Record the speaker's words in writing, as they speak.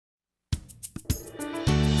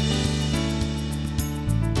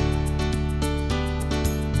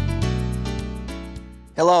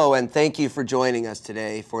Hello, and thank you for joining us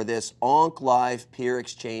today for this Onc Live Peer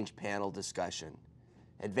Exchange panel discussion,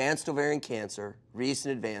 Advanced Ovarian Cancer,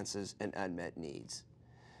 Recent Advances, and Unmet Needs.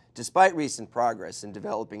 Despite recent progress in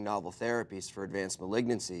developing novel therapies for advanced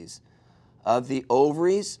malignancies of the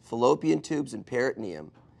ovaries, fallopian tubes, and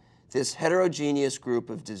peritoneum, this heterogeneous group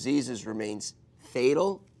of diseases remains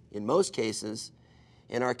fatal in most cases,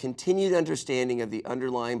 and our continued understanding of the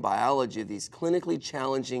underlying biology of these clinically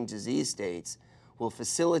challenging disease states will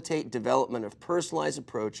facilitate development of personalized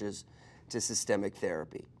approaches to systemic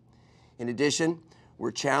therapy. In addition,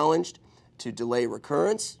 we're challenged to delay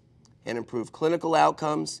recurrence and improve clinical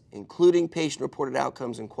outcomes, including patient-reported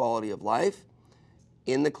outcomes and quality of life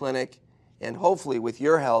in the clinic, and hopefully with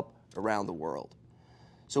your help around the world.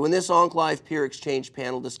 So in this Onc Live Peer Exchange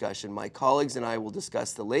panel discussion, my colleagues and I will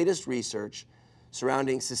discuss the latest research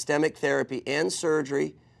surrounding systemic therapy and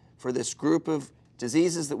surgery for this group of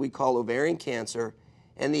diseases that we call ovarian cancer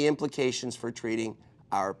and the implications for treating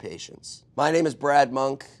our patients. My name is Brad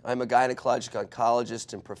Monk. I'm a gynecologic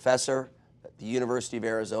oncologist and professor at the University of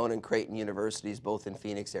Arizona and Creighton Universities, both in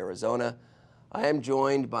Phoenix, Arizona. I am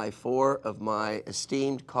joined by four of my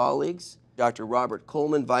esteemed colleagues: Dr. Robert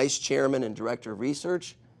Coleman, Vice Chairman and Director of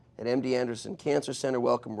Research at MD Anderson Cancer Center.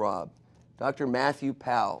 Welcome, Rob. Dr. Matthew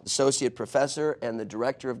Powell, Associate Professor and the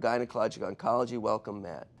Director of Gynecologic Oncology. Welcome,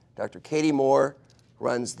 Matt. Dr. Katie Moore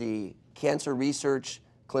runs the Cancer Research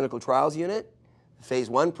Clinical Trials Unit, the Phase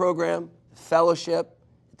 1 program, the fellowship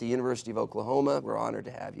at the University of Oklahoma. We're honored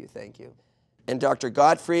to have you. Thank you. And Dr.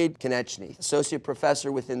 Gottfried Konecny, Associate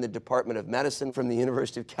Professor within the Department of Medicine from the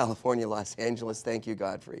University of California, Los Angeles. Thank you,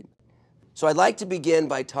 Gottfried. So I'd like to begin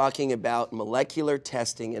by talking about molecular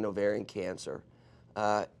testing in ovarian cancer.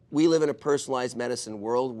 We live in a personalized medicine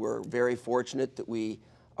world. We're very fortunate that we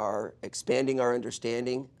are expanding our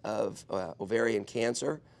understanding of ovarian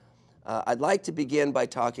cancer. I'd like to begin by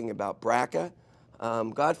talking about BRCA.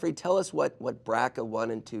 Gottfried, tell us what BRCA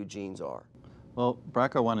 1 and 2 genes are. Well,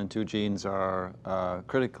 BRCA 1 and 2 genes are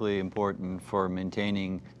critically important for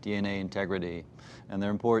maintaining DNA integrity, and they're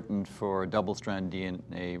important for double-strand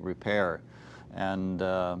DNA repair. And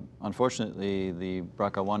unfortunately, the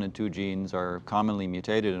BRCA 1 and 2 genes are commonly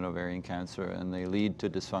mutated in ovarian cancer, and they lead to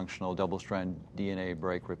dysfunctional double-strand DNA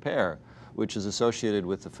break repair, which is associated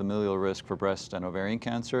with the familial risk for breast and ovarian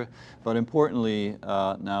cancer, but importantly,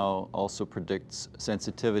 now also predicts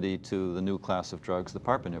sensitivity to the new class of drugs, the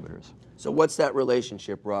PARP inhibitors. So what's that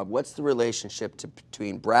relationship, Rob? What's the relationship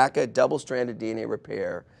between BRCA, double-stranded DNA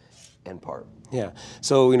repair, and PARP? Yeah,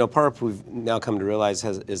 so PARP we've now come to realize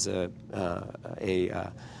is a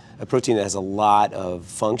protein that has a lot of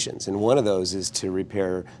functions, and one of those is to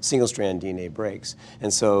repair single-strand DNA breaks.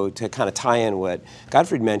 And so to kind of tie in what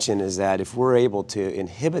Gottfried mentioned is that if we're able to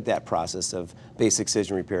inhibit that process of base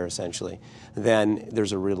excision repair essentially, then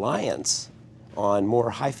there's a reliance on more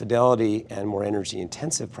high fidelity and more energy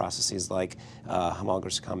intensive processes like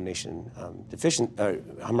homologous recombination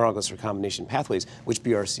pathways, which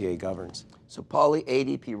BRCA governs. So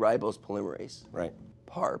poly-ADP ribose polymerase, right,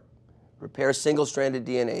 PARP, repairs single-stranded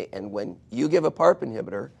DNA, and when you give a PARP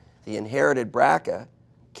inhibitor, the inherited BRCA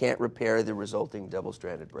can't repair the resulting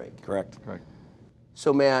double-stranded break. Correct. Correct.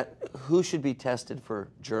 So Matt, who should be tested for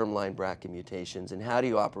germline BRCA mutations, and how do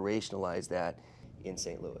you operationalize that in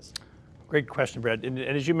St. Louis? Great question, Brad. And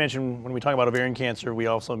as you mentioned, when we talk about ovarian cancer, we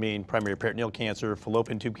also mean primary peritoneal cancer,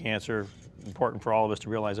 fallopian tube cancer. Important for all of us to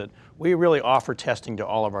realize that we really offer testing to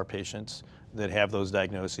all of our patients that have those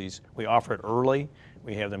diagnoses. We offer it early.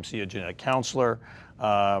 We have them see a genetic counselor,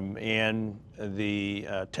 and the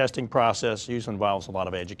testing process usually involves a lot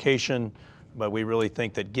of education, but we really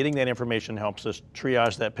think that getting that information helps us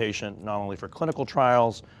triage that patient not only for clinical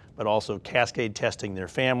trials, but also cascade testing their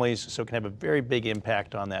families, so it can have a very big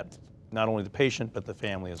impact on that, not only the patient, but the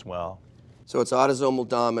family as well. So it's autosomal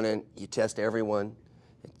dominant, you test everyone,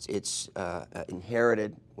 it's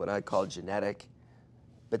inherited, what I call genetic,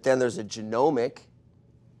 but then there's a genomic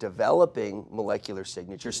developing molecular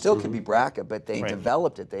signature. Still could be BRCA, but they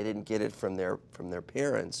developed it. They didn't get it from their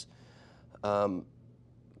parents.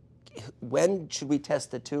 When should we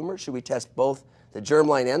test the tumor? Should we test both the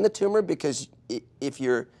germline and the tumor? Because if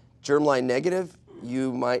you're germline negative,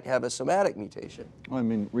 you might have a somatic mutation. Well, I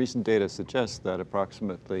mean, recent data suggests that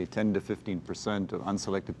approximately 10 to 15% of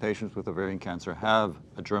unselected patients with ovarian cancer have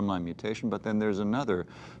a germline mutation, but then there's another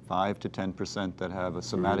 5 to 10% that have a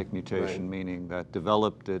somatic mutation, meaning that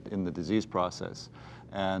developed it in the disease process.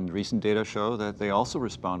 And recent data show that they also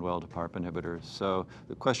respond well to PARP inhibitors. So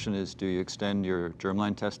the question is, do you extend your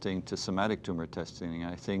germline testing to somatic tumor testing?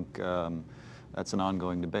 I think that's an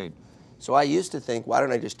ongoing debate. So I used to think, why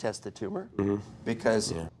don't I just test the tumor?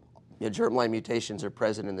 Because germline mutations are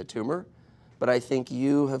present in the tumor, but I think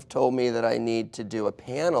you have told me that I need to do a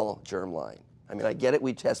panel germline. I mean, I get it,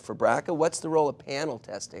 we test for BRCA. What's the role of panel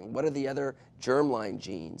testing? What are the other germline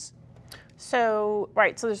genes? So,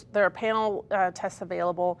 right, so there are panel tests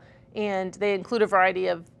available, and they include a variety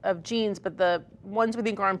of genes, but the ones we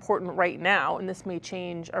think are important right now, and this may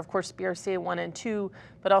change, are of course BRCA1 and 2,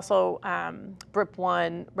 but also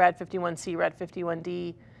BRIP1, RAD51C,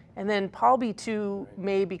 RAD51D, and then PALB2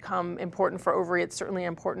 may become important for ovary. It's certainly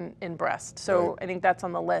important in breast. So I think that's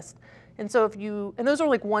on the list. And so and those are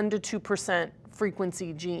like 1 to 2%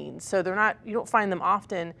 frequency genes. So they're not, you don't find them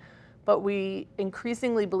often, but we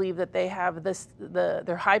increasingly believe that they have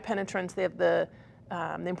they're high penetrance. They have they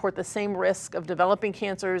import the same risk of developing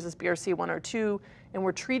cancers as BRCA1 or 2, and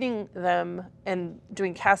we're treating them and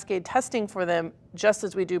doing cascade testing for them just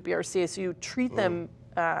as we do BRCA. So you treat them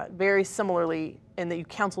very similarly, and that you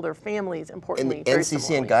counsel their families, importantly, and the very NCCN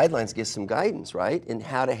similarly. guidelines give some guidance, right, in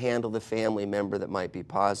how to handle the family member that might be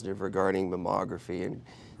positive regarding mammography and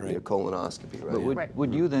colonoscopy, right? But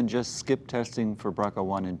would you then just skip testing for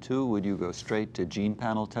BRCA1 and 2? Would you go straight to gene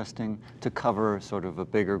panel testing to cover sort of a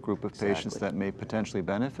bigger group of patients that may potentially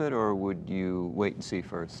benefit, or would you wait and see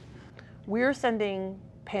first? We're sending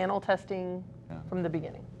panel testing from the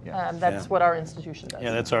beginning. Yeah. That's what our institution does.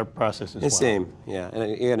 Yeah, that's our process as well. The same, yeah. And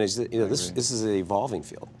again, this is an evolving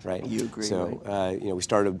field, right? You agree, So, we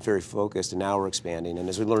started very focused, and now we're expanding. And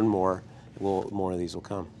as we learn more, more of these will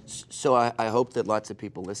come. So I hope that lots of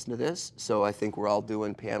people listen to this. So I think we're all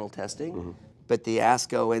doing panel testing. But the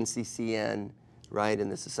ASCO, NCCN, right, and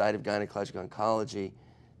the Society of Gynecologic Oncology,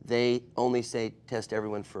 they only say test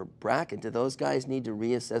everyone for BRCA. Do those guys need to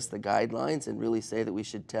reassess the guidelines and really say that we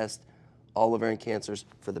should test all ovarian cancers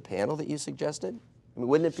for the panel that you suggested? I mean,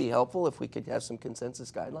 wouldn't it be helpful if we could have some consensus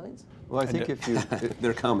guidelines? Well, I think if you...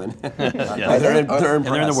 They're coming. Yeah. They're in And they're in the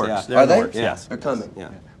press, works. yeah. They're Are in the they? works, yes. They're coming. Yeah.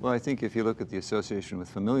 Well, I think if you look at the association with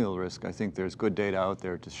familial risk, I think there's good data out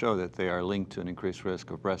there to show that they are linked to an increased risk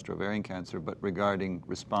of breast or ovarian cancer. But regarding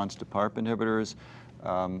response to PARP inhibitors,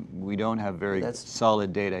 we don't have very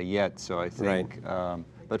solid data yet. So I think,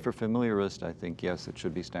 but for familial risk, I think, yes, it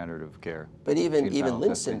should be standard of care. But even panel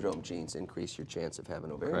Lynch testing. syndrome genes increase your chance of having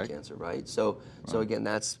ovarian Correct. cancer, right? So again,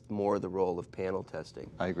 that's more the role of panel testing.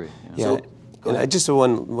 I agree. Yeah. And just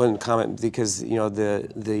one comment, because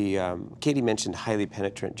Katie mentioned highly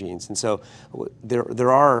penetrant genes, and so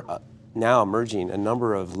there are now emerging a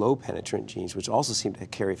number of low penetrant genes which also seem to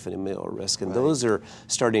carry familial risk, and those are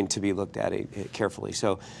starting to be looked at carefully.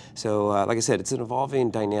 So like I said, it's an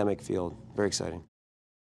evolving, dynamic field. Very exciting.